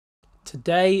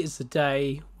Today is the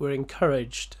day we're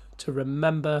encouraged to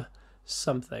remember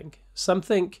something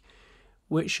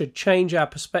which should change our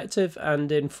perspective and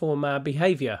inform our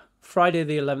behaviour. Friday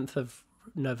the 11th of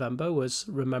November was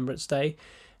Remembrance Day,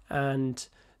 and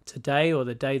today, or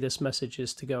the day this message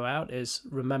is to go out, is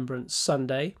Remembrance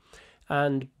Sunday,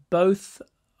 and both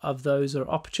of those are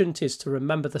opportunities to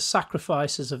remember the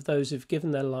sacrifices of those who've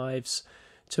given their lives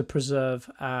to preserve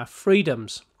our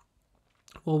freedoms.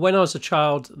 Well, when I was a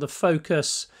child, the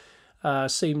focus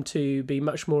seemed to be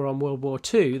much more on World War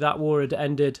II. That war had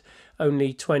ended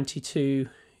only 22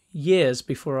 years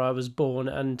before I was born,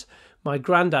 and my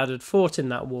granddad had fought in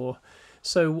that war.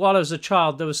 So while I was a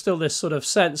child, there was still this sort of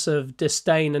sense of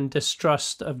disdain and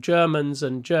distrust of Germans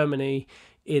and Germany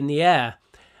in the air.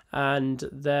 And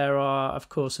there are, of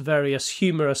course, various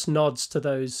humorous nods to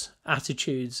those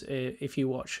attitudes if you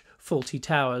watch Fawlty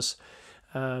Towers.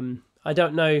 I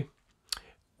don't know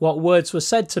what words were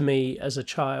said to me as a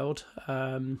child,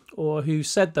 or who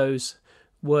said those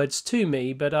words to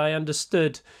me, but I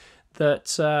understood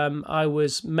that I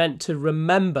was meant to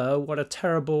remember what a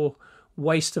terrible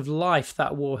waste of life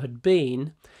that war had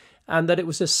been, and that it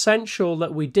was essential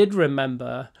that we did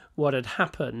remember what had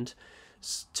happened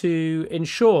to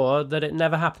ensure that it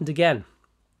never happened again.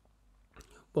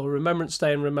 Well, Remembrance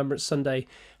Day and Remembrance Sunday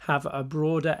have a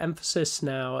broader emphasis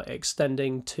now,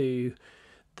 extending to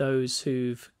those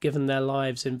who've given their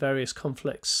lives in various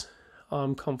conflicts,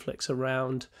 armed conflicts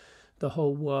around the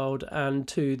whole world, and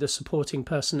to the supporting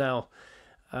personnel,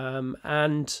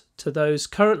 and to those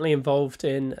currently involved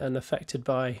in and affected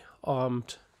by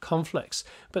armed conflicts.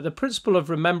 But the principle of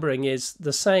remembering is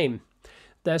the same.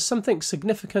 There's something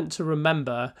significant to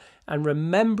remember, and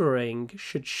remembering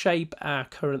should shape our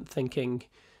current thinking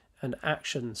and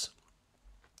actions.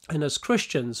 And as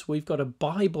Christians, we've got a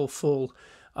Bible full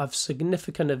of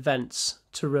significant events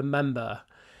to remember,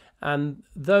 and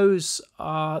those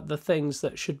are the things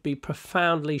that should be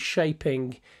profoundly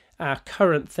shaping our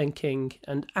current thinking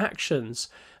and actions.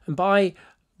 And by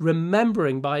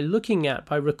remembering, by looking at,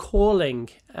 by recalling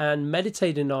and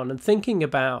meditating on and thinking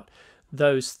about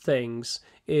those things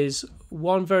is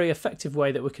one very effective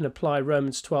way that we can apply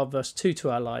Romans 12 verse 2 to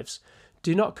our lives.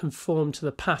 Do not conform to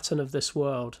the pattern of this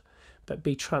world, but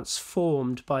be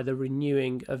transformed by the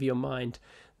renewing of your mind.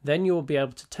 Then you will be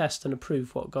able to test and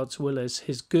approve what God's will is,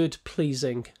 his good,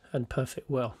 pleasing and perfect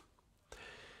will.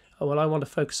 Well, I want to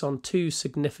focus on two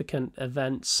significant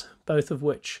events, both of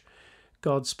which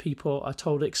God's people are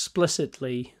told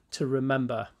explicitly to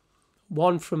remember.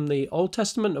 One from the Old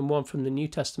Testament and one from the New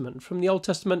Testament. From the Old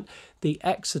Testament, the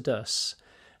Exodus,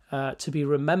 to be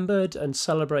remembered and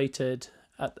celebrated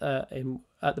at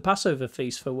the Passover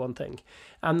feast, for one thing,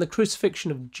 and the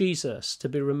crucifixion of Jesus, to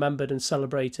be remembered and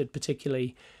celebrated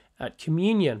particularly at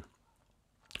communion.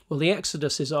 Well, the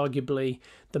Exodus is arguably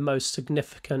the most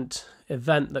significant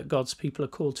event that God's people are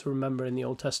called to remember in the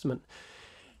Old Testament.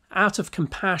 Out of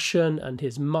compassion and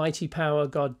his mighty power,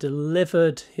 God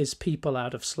delivered his people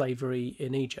out of slavery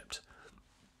in Egypt.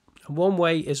 And one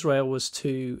way Israel was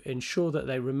to ensure that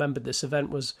they remembered this event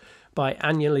was by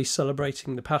annually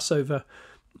celebrating the Passover.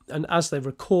 And as they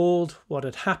recalled what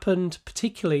had happened,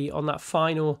 particularly on that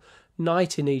final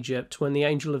night in Egypt when the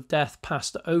angel of death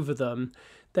passed over them,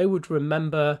 they would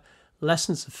remember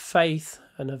lessons of faith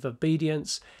and of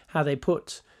obedience, how they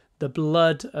put the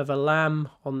blood of a lamb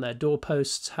on their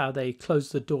doorposts, how they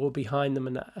closed the door behind them,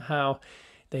 and how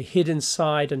they hid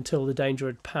inside until the danger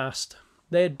had passed.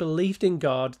 They had believed in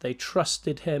God, they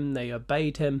trusted him, they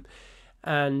obeyed him,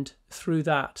 and through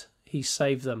that he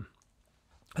saved them.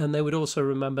 And they would also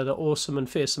remember the awesome and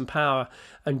fearsome power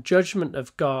and judgment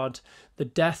of God, the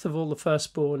death of all the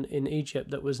firstborn in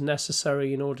Egypt that was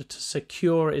necessary in order to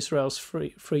secure Israel's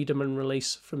freedom and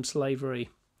release from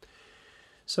slavery.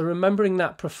 So remembering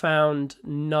that profound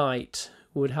night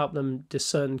would help them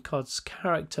discern God's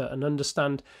character and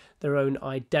understand their own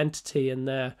identity and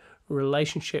their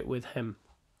relationship with him.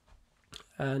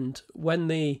 And when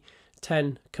the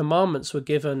 10 commandments were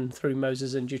given through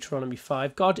Moses in Deuteronomy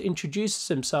 5, God introduces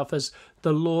himself as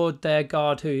the Lord their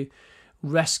God who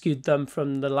rescued them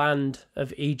from the land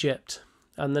of Egypt.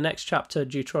 And the next chapter,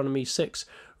 Deuteronomy 6,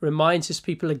 reminds his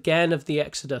people again of the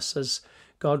Exodus as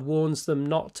God warns them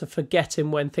not to forget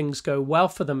him when things go well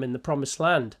for them in the promised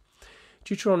land.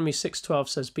 Deuteronomy 6:12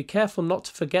 says, "Be careful not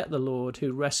to forget the Lord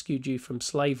who rescued you from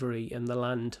slavery in the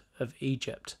land of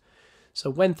Egypt." So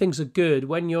when things are good,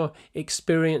 when you're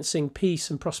experiencing peace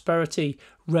and prosperity,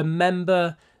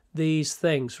 remember these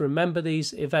things, remember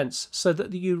these events, so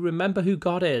that you remember who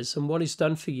God is and what he's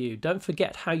done for you. Don't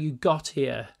forget how you got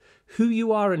here, who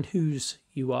you are and whose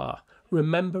you are.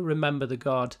 Remember the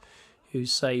God who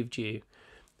saved you.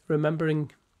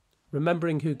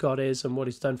 remembering who God is and what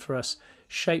he's done for us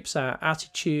shapes our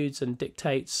attitudes and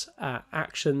dictates our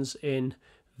actions in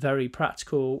very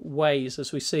practical ways,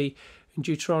 as we see in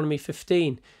Deuteronomy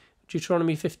 15.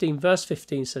 Deuteronomy 15 verse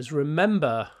 15 says,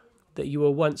 "Remember that you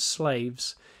were once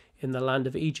slaves in the land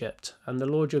of Egypt, and the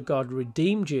Lord your God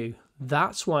redeemed you.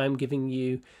 That's why I'm giving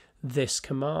you this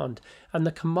command." And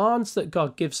the commands that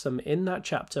God gives them in that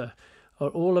chapter are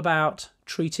all about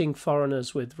treating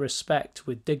foreigners with respect,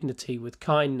 with dignity, with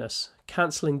kindness,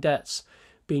 cancelling debts,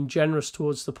 being generous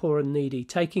towards the poor and needy,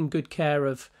 taking good care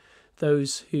of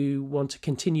those who want to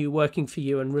continue working for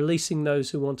you, and releasing those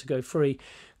who want to go free.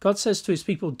 God says to his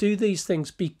people, do these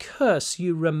things because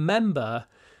you remember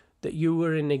that you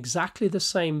were in exactly the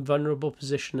same vulnerable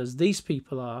position as these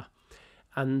people are.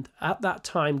 And at that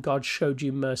time, God showed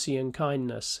you mercy and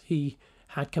kindness. He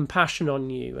had compassion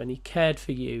on you and he cared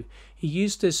for you. He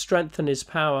used his strength and his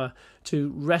power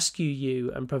to rescue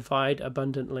you and provide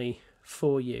abundantly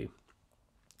for you.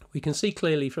 We can see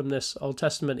clearly from this Old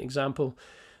Testament example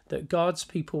that God's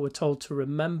people were told to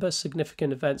remember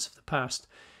significant events of the past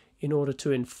in order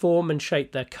to inform and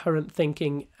shape their current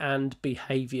thinking and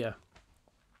behavior.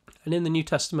 And in the New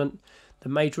Testament, the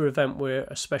major event we're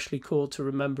especially called to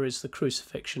remember is the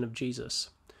crucifixion of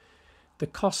Jesus. The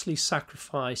costly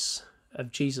sacrifice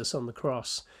of Jesus on the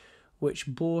cross, which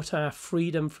bought our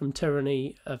freedom from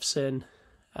tyranny of sin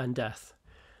and death.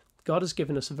 God has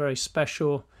given us a very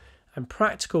special and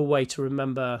practical way to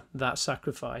remember that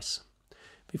sacrifice.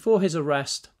 Before his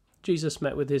arrest, Jesus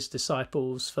met with his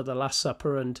disciples for the Last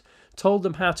Supper and told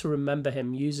them how to remember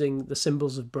him using the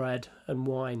symbols of bread and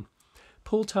wine.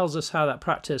 Paul tells us how that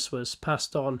practice was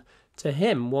passed on to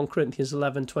him, 1 Corinthians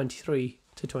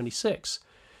 11:23-26.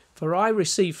 "For I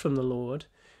received from the Lord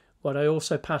what I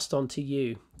also passed on to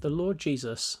you. The Lord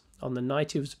Jesus, on the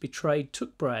night he was betrayed,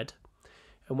 took bread,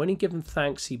 and when he had given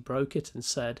thanks, he broke it and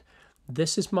said,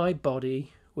 'This is my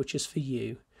body, which is for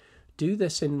you. Do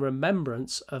this in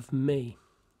remembrance of me.'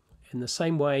 In the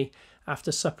same way,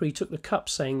 after supper, he took the cup,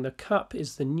 saying, 'The cup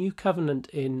is the new covenant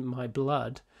in my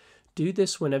blood. Do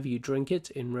this whenever you drink it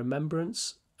in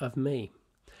remembrance of me.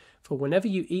 For whenever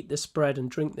you eat this bread and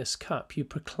drink this cup, you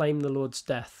proclaim the Lord's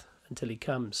death until he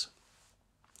comes.'"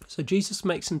 So Jesus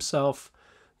makes himself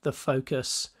the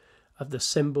focus of the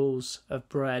symbols of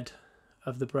bread,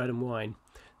 of the bread and wine.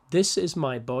 "This is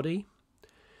my body,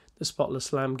 the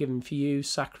spotless lamb given for you,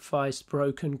 sacrificed,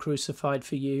 broken, crucified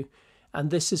for you. And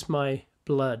this is my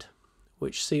blood,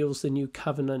 which seals the new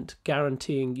covenant,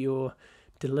 guaranteeing your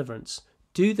deliverance.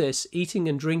 Do this, eating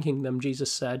and drinking them,"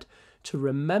 Jesus said, "to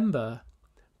remember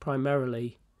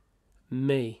primarily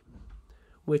me."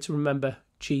 We're to remember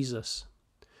Jesus,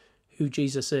 who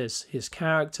Jesus is, his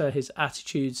character, his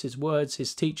attitudes, his words,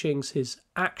 his teachings, his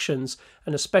actions,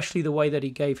 and especially the way that he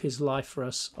gave his life for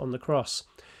us on the cross.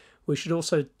 We should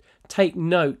also take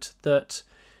note that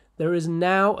there is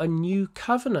now a new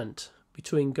covenant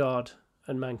between God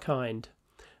and mankind.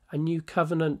 A new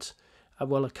covenant,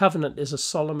 a covenant is a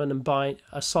solemn and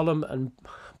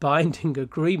binding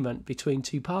agreement between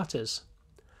two parties.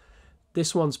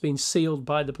 This one's been sealed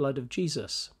by the blood of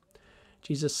Jesus.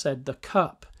 Jesus said, "The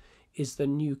cup is the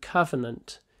new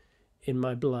covenant in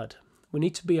my blood." We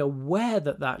need to be aware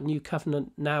that that new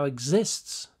covenant now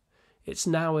exists. It's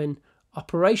now in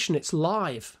operation. It's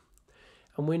live.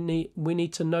 And we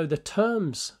need to know the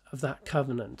terms of that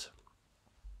covenant.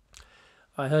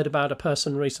 I heard about a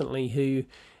person recently who,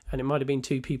 and it might have been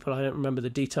two people, I don't remember the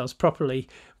details properly,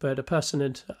 but a person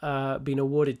had been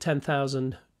awarded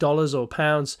 $10,000 or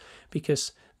pounds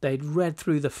because they'd read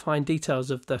through the fine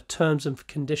details of the terms and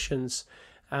conditions,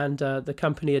 and the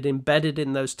company had embedded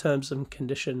in those terms and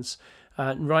conditions,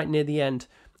 right near the end,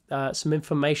 some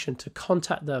information to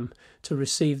contact them to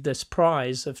receive this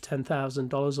prize of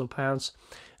 $10,000 or pounds.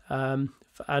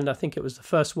 And I think it was the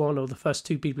first one or the first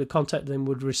two people who contacted them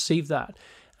would receive that.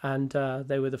 And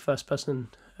they were the first person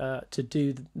to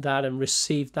do that and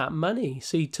receive that money.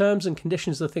 See, terms and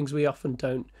conditions are things we often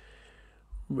don't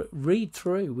read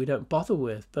through, we don't bother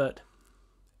with. But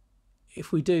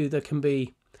if we do, there can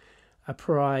be a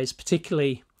prize,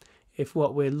 particularly if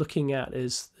what we're looking at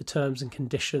is the terms and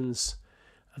conditions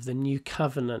of the new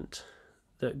covenant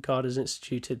that God has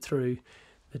instituted through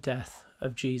the death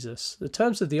of Jesus. The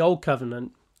terms of the old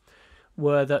covenant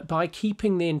were that by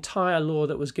keeping the entire law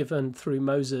that was given through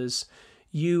Moses,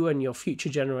 you and your future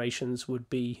generations would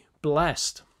be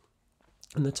blessed.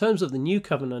 And the terms of the new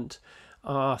covenant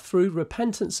are through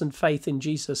repentance and faith in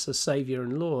Jesus as Saviour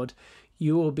and Lord,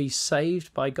 you will be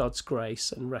saved by God's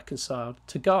grace and reconciled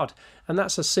to God. And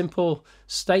that's a simple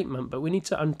statement, but we need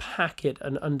to unpack it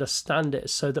and understand it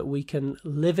so that we can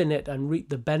live in it and reap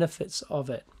the benefits of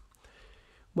it.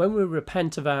 When we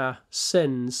repent of our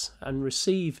sins and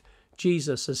receive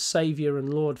Jesus as Saviour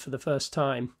and Lord for the first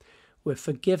time, we're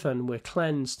forgiven, we're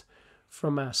cleansed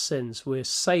from our sins, we're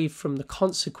saved from the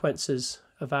consequences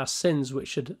of our sins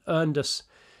which had earned us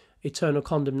eternal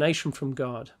condemnation from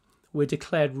God. We're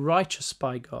declared righteous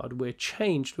by God, we're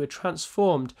changed, we're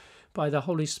transformed by the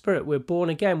Holy Spirit, we're born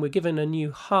again, we're given a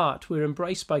new heart, we're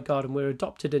embraced by God and we're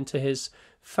adopted into His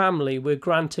family, we're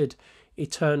granted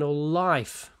eternal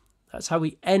life. That's how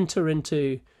we enter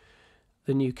into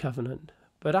the new covenant.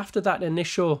 But after that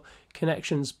initial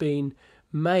connection's been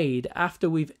made, after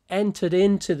we've entered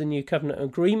into the new covenant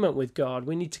agreement with God,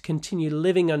 we need to continue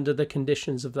living under the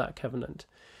conditions of that covenant.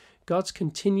 God's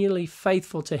continually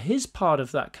faithful to His part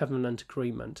of that covenant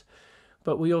agreement,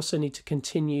 but we also need to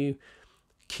continue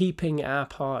keeping our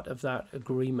part of that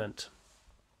agreement.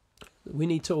 We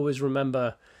need to always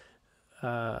remember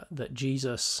that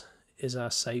Jesus is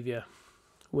our Saviour.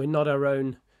 We're not our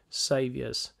own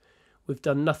saviours. We've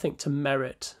done nothing to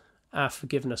merit our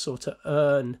forgiveness or to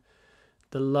earn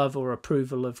the love or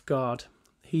approval of God.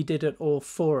 He did it all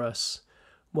for us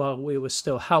while we were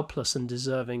still helpless and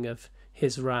deserving of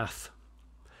His wrath.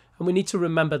 And we need to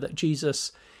remember that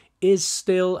Jesus is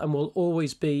still and will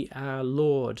always be our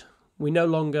Lord. We no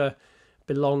longer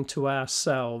belong to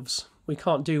ourselves. We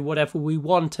can't do whatever we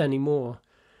want anymore.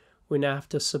 We now have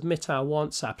to submit our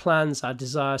wants, our plans, our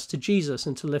desires to Jesus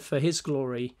and to live for His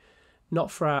glory, not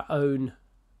for our own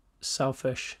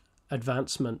selfish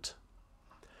advancement.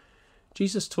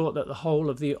 Jesus taught that the whole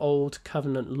of the Old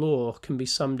Covenant law can be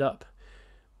summed up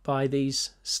by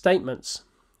these statements.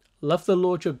 Love the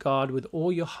Lord your God with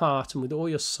all your heart and with all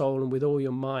your soul and with all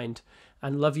your mind,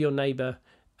 and love your neighbour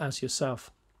as yourself.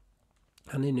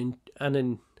 And in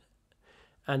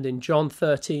John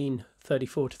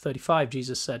 13:34-35,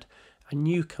 Jesus said, "A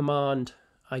new command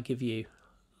I give you,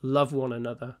 love one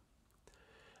another.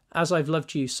 As I've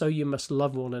loved you, so you must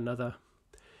love one another.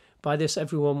 By this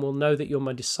everyone will know that you're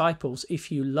my disciples,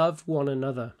 if you love one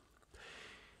another."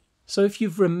 So if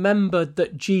you've remembered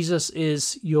that Jesus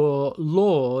is your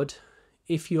Lord,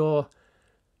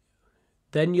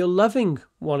 then you're loving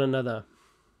one another.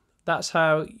 That's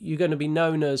how you're going to be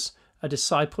known as a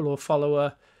disciple or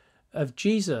follower of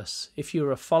Jesus. If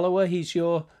you're a follower, He's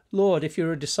your Lord. If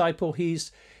you're a disciple,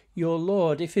 He's your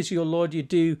Lord. If He's your Lord, you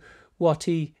do what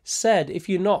He said. If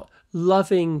you're not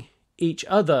loving each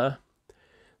other,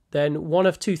 then one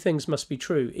of two things must be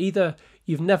true. Either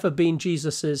you've never been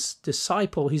Jesus's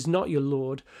disciple, He's not your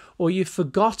Lord, or you've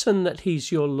forgotten that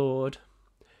He's your Lord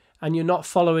and you're not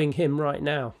following Him right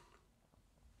now.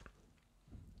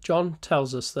 John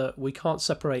tells us that we can't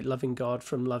separate loving God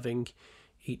from loving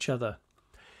each other.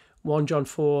 1 John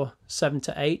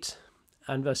 4:7-8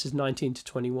 and verses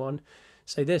 19-21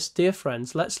 say this: "Dear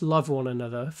friends, let's love one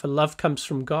another, for love comes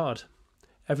from God.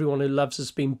 Everyone who loves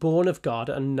has been born of God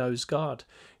and knows God.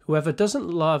 Whoever doesn't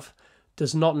love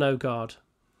does not know God,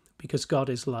 because God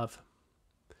is love.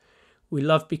 We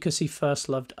love because He first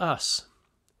loved us.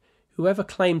 Whoever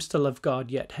claims to love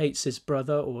God yet hates his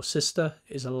brother or sister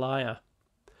is a liar.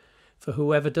 For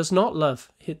whoever does not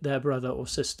love their brother or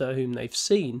sister whom they've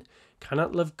seen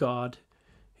cannot love God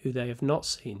who they have not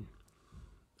seen."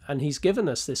 And He's given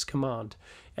us this command: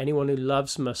 anyone who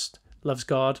loves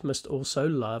God must also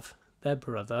love their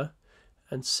brother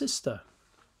and sister.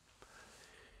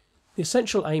 The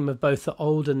essential aim of both the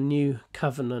Old and New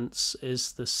Covenants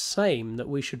is the same, that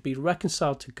we should be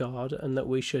reconciled to God and that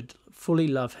we should fully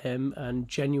love Him and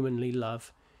genuinely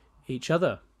love each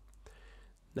other.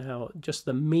 Now, just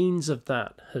the means of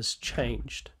that has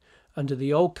changed. Under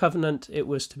the Old Covenant, it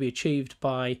was to be achieved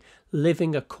by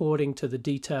living according to the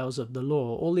details of the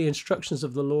law. All the instructions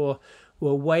of the law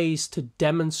were ways to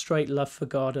demonstrate love for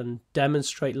God and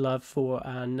demonstrate love for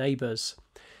our neighbours.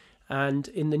 And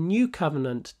in the New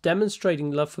Covenant,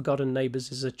 demonstrating love for God and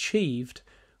neighbours is achieved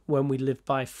when we live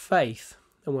by faith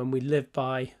and when we live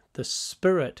by the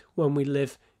Spirit, when we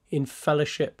live in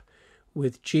fellowship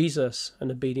with Jesus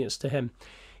and obedience to Him.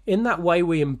 In that way,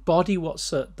 we embody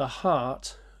what's at the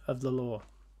heart of the law.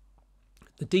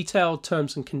 The detailed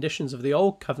terms and conditions of the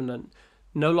Old Covenant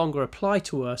no longer apply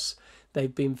to us.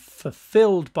 They've been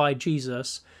fulfilled by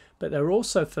Jesus, but they're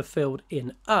also fulfilled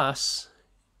in us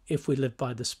if we live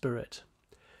by the Spirit.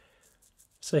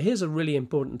 So here's a really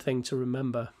important thing to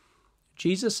remember.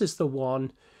 Jesus is the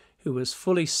one who has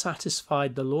fully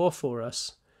satisfied the law for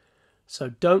us. So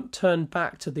don't turn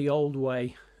back to the old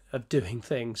way of doing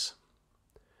things.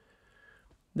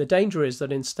 The danger is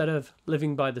that instead of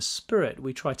living by the Spirit,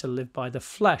 we try to live by the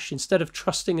flesh. Instead of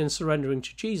trusting and surrendering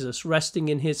to Jesus, resting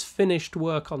in His finished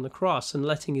work on the cross and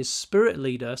letting His Spirit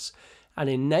lead us, and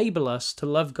enable us to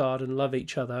love God and love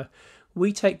each other,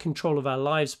 we take control of our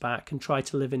lives back and try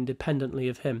to live independently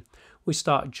of him. We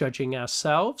start judging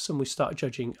ourselves and we start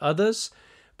judging others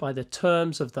by the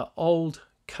terms of the old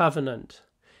covenant,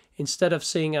 instead of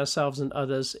seeing ourselves and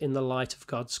others in the light of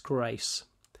God's grace,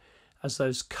 as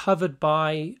those covered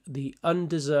by the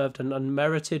undeserved and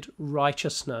unmerited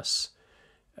righteousness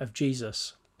of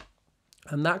Jesus.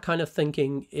 And that kind of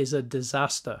thinking is a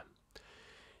disaster.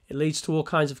 It leads to all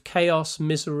kinds of chaos,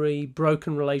 misery,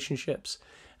 broken relationships,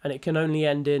 and it can only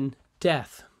end in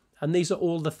death. And these are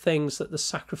all the things that the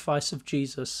sacrifice of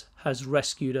Jesus has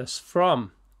rescued us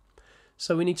from.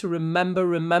 So we need to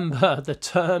remember the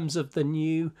terms of the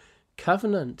new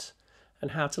covenant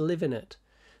and how to live in it,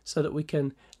 so that we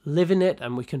can live in it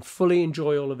and we can fully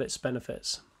enjoy all of its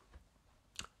benefits.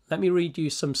 Let me read you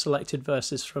some selected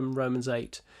verses from Romans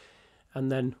 8,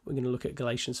 and then we're going to look at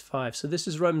Galatians 5. So this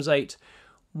is Romans 8,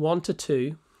 1 to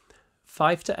 2,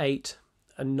 5 to 8,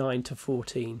 and 9 to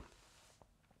 14.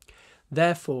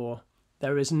 Therefore,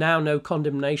 there is now no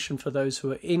condemnation for those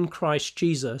who are in Christ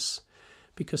Jesus,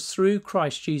 because through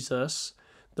Christ Jesus,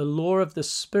 the law of the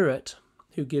Spirit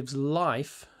who gives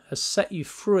life has set you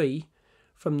free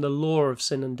from the law of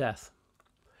sin and death.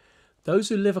 Those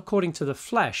who live according to the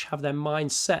flesh have their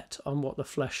mind set on what the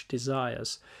flesh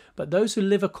desires, but those who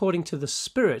live according to the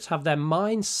Spirit have their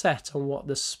mind set on what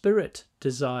the Spirit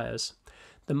desires.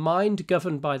 The mind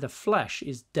governed by the flesh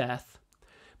is death,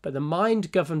 but the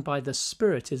mind governed by the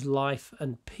Spirit is life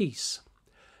and peace.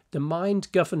 The mind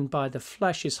governed by the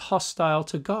flesh is hostile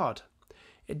to God.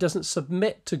 It doesn't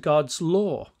submit to God's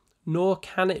law, nor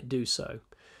can it do so.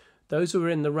 Those who are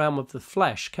in the realm of the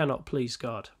flesh cannot please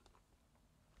God.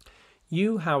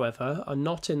 You, however, are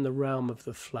not in the realm of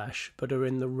the flesh, but are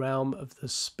in the realm of the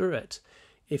Spirit,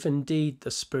 if indeed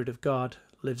the Spirit of God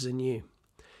lives in you.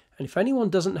 And if anyone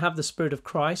doesn't have the Spirit of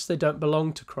Christ, they don't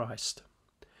belong to Christ.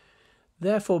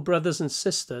 Therefore, brothers and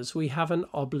sisters, we have an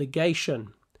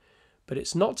obligation, but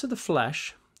it's not to the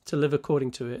flesh to live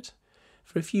according to it.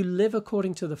 For if you live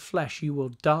according to the flesh, you will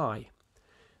die.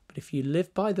 But if you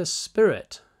live by the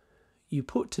Spirit, you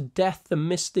put to death the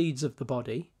misdeeds of the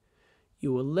body,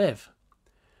 you will live.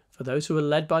 For those who are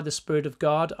led by the Spirit of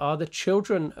God are the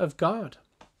children of God.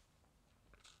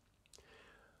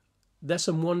 There's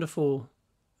some wonderful,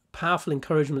 powerful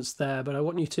encouragements there, but I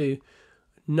want you to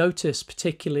notice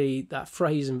particularly that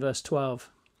phrase in verse 12.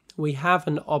 We have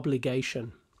an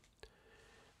obligation.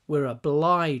 We're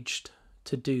obliged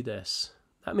to do this.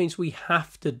 That means we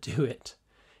have to do it.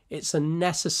 It's a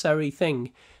necessary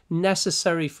thing,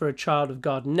 necessary for a child of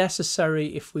God,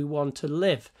 necessary if we want to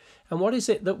live. And what is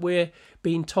it that we're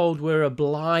being told we're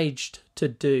obliged to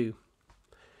do?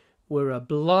 We're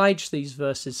obliged, these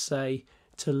verses say,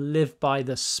 to live by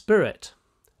the Spirit,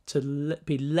 to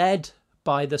be led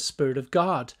by the Spirit of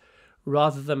God,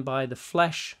 rather than by the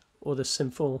flesh or the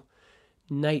sinful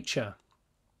nature.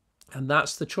 And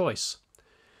that's the choice.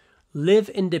 Live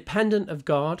independent of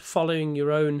God, following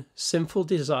your own sinful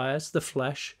desires, the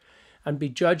flesh, and be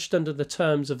judged under the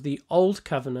terms of the old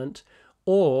covenant,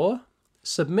 or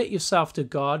submit yourself to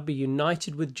God, be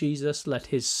united with Jesus, let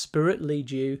his Spirit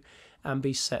lead you, and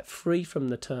be set free from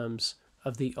the terms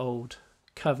of the old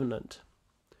covenant.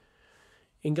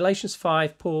 In Galatians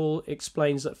 5, Paul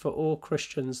explains that for all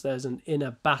Christians there's an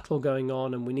inner battle going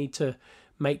on, and we need to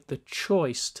make the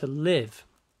choice to live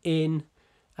in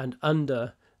and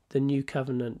under the new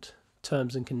covenant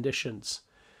terms and conditions.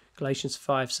 Galatians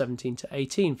 5:17 to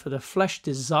 18, for the flesh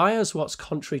desires what's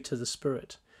contrary to the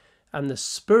Spirit, and the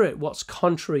Spirit what's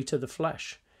contrary to the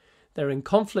flesh. They're in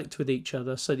conflict with each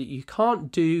other, so that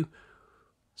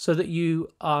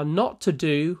you are not to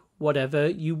do whatever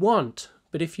you want.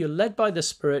 But if you're led by the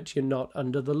Spirit, you're not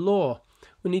under the law.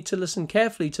 We need to listen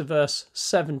carefully to verse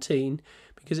 17,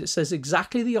 because it says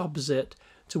exactly the opposite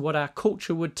to what our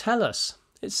culture would tell us.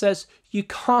 It says, you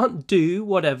can't do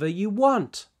whatever you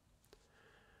want.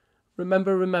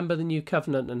 Remember the new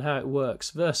covenant and how it works.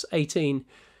 Verse 18,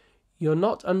 you're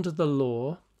not under the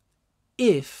law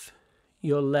if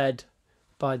you're led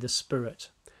by the Spirit.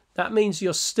 That means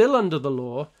you're still under the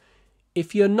law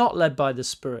if you're not led by the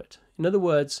Spirit. In other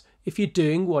words, if you're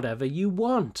doing whatever you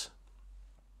want.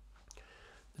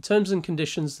 The terms and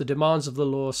conditions, the demands of the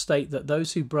law state that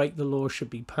those who break the law should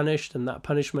be punished, and that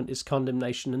punishment is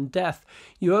condemnation and death.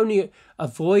 You only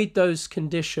avoid those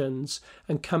conditions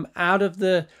and come out of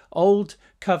the old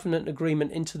covenant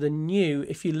agreement into the new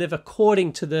if you live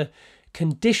according to the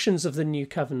conditions of the new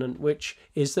covenant, which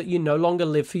is that you no longer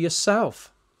live for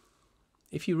yourself.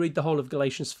 If you read the whole of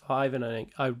Galatians 5, and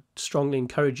I strongly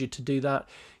encourage you to do that,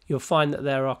 you'll find that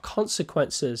there are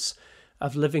consequences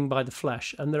of living by the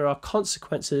flesh, and there are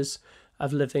consequences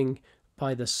of living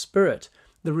by the Spirit.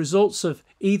 The results of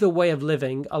either way of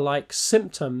living are like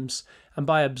symptoms, and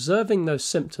by observing those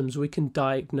symptoms, we can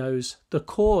diagnose the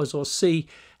cause or see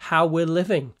how we're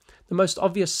living. The most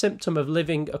obvious symptom of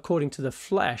living according to the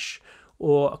flesh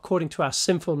or according to our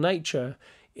sinful nature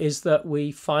is that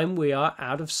we find we are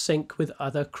out of sync with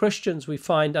other Christians. We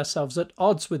find ourselves at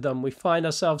odds with them. We find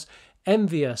ourselves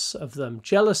envious of them,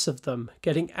 jealous of them,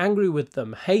 getting angry with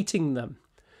them, hating them,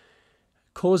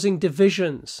 causing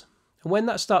divisions. And when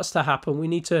that starts to happen, we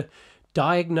need to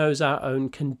diagnose our own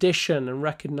condition and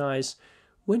recognize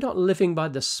we're not living by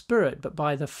the Spirit, but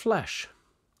by the flesh.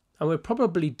 And we're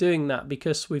probably doing that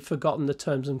because we've forgotten the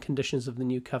terms and conditions of the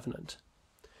new covenant.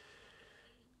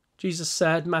 Jesus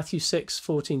said, Matthew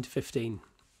 6:14-15,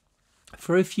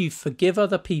 "For if you forgive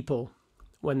other people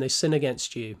when they sin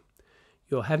against you,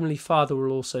 your heavenly Father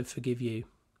will also forgive you.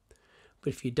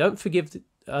 But if you don't forgive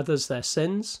others their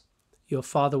sins, your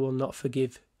Father will not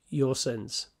forgive your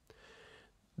sins."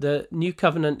 The new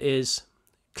covenant is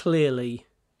clearly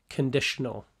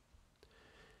conditional.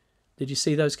 Did you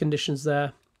see those conditions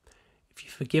there? If you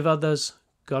forgive others,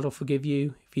 God will forgive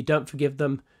you. If you don't forgive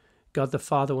them, God the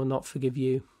Father will not forgive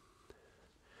you.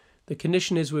 The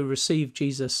condition is we receive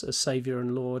Jesus as Saviour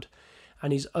and Lord,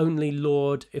 and He's only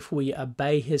Lord if we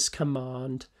obey His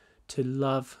command to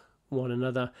love one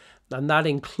another, and that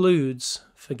includes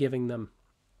forgiving them.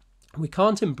 We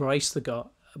can't embrace the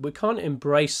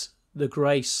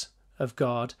grace of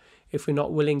God if we're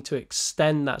not willing to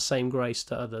extend that same grace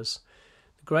to others.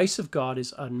 The grace of God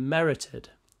is unmerited.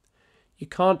 You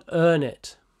can't earn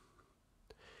it,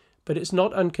 but it's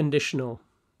not unconditional.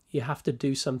 You have to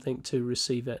do something to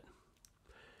receive it.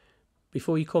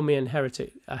 Before you call me a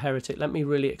heretic, let me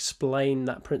really explain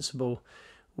that principle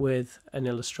with an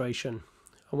illustration.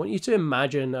 I want you to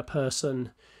imagine a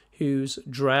person who's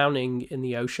drowning in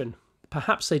the ocean.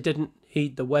 Perhaps they didn't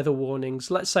heed the weather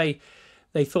warnings. Let's say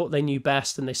they thought they knew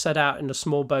best and they set out in a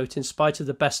small boat in spite of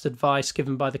the best advice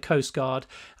given by the Coast Guard,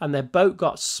 and their boat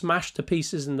got smashed to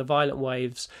pieces in the violent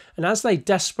waves. And as they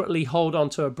desperately hold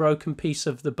onto a broken piece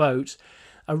of the boat,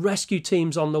 a rescue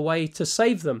team's on the way to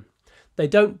save them. They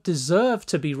don't deserve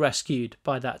to be rescued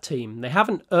by that team. They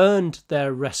haven't earned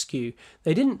their rescue.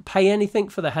 They didn't pay anything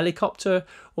for the helicopter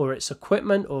or its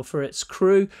equipment or for its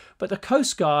crew, but the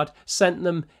Coast Guard sent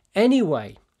them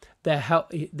anyway.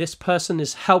 This person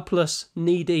is helpless,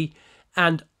 needy,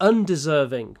 and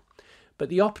undeserving. But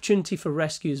the opportunity for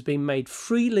rescue has been made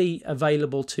freely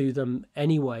available to them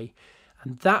anyway.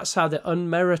 And that's how the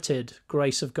unmerited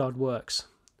grace of God works.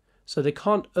 So they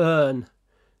can't earn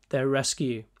their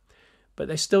rescue, but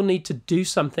they still need to do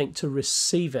something to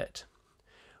receive it.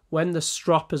 When the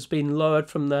strop has been lowered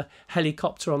from the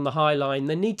helicopter on the High Line,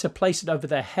 they need to place it over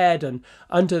their head and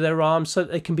under their arms so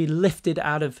that they can be lifted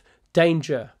out of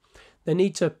danger. They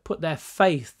need to put their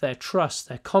faith, their trust,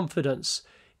 their confidence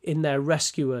in their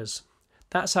rescuers.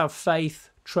 That's how faith,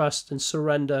 trust, and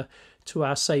surrender to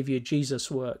our Saviour Jesus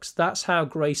works. That's how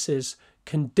grace is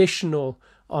conditional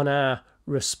on our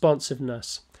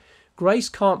responsiveness. Grace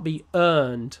can't be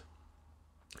earned,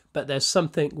 but there's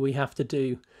something we have to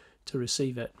do to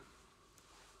receive it.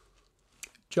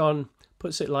 John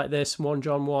puts it like this, 1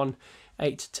 John 1,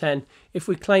 8-10. If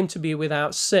we claim to be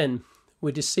without sin,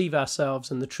 we deceive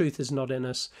ourselves and the truth is not in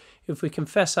us. If we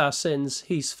confess our sins,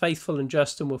 He's faithful and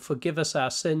just and will forgive us our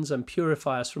sins and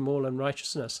purify us from all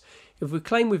unrighteousness. If we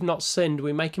claim we've not sinned,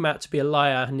 we make Him out to be a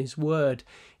liar and His word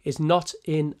is not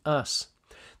in us.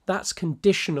 That's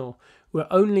conditional. We're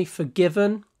only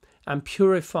forgiven and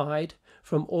purified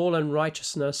from all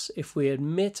unrighteousness if we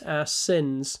admit our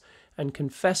sins and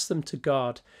confess them to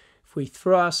God, if we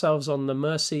throw ourselves on the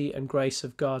mercy and grace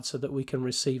of God so that we can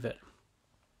receive it.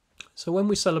 So when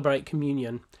we celebrate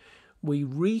communion, we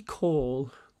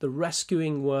recall the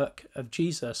rescuing work of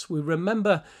Jesus. We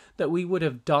remember that we would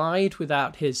have died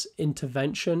without His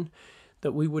intervention,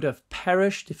 that we would have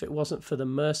perished if it wasn't for the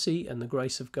mercy and the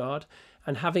grace of God.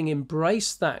 And having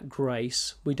embraced that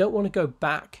grace, we don't want to go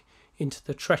back into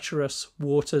the treacherous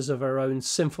waters of our own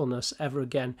sinfulness ever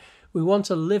again. We want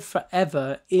to live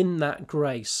forever in that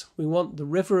grace. We want the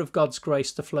river of God's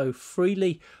grace to flow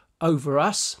freely over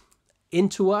us,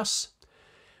 into us,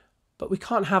 but we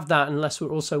can't have that unless we're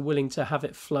also willing to have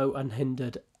it flow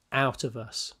unhindered out of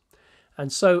us.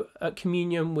 And so at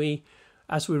communion,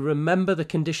 as we remember the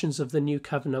conditions of the new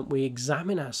covenant, we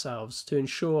examine ourselves to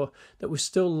ensure that we're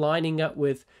still lining up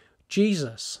with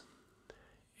Jesus.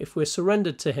 If we're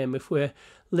surrendered to Him, if we're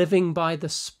living by the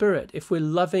Spirit, if we're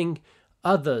loving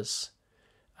others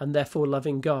and therefore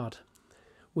loving God.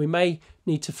 We may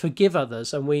need to forgive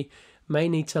others and we may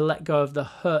need to let go of the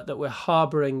hurt that we're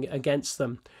harboring against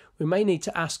them. We may need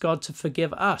to ask God to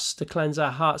forgive us, to cleanse our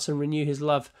hearts and renew his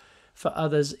love for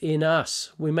others in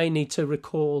us. We may need to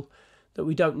recall that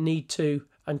we don't need to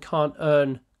and can't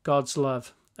earn God's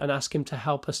love, and ask him to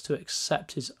help us to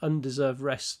accept his undeserved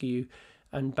rescue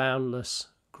and boundless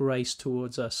grace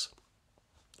towards us.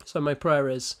 So my prayer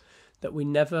is that we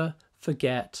never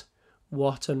forget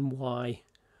what and why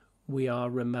we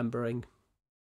are remembering.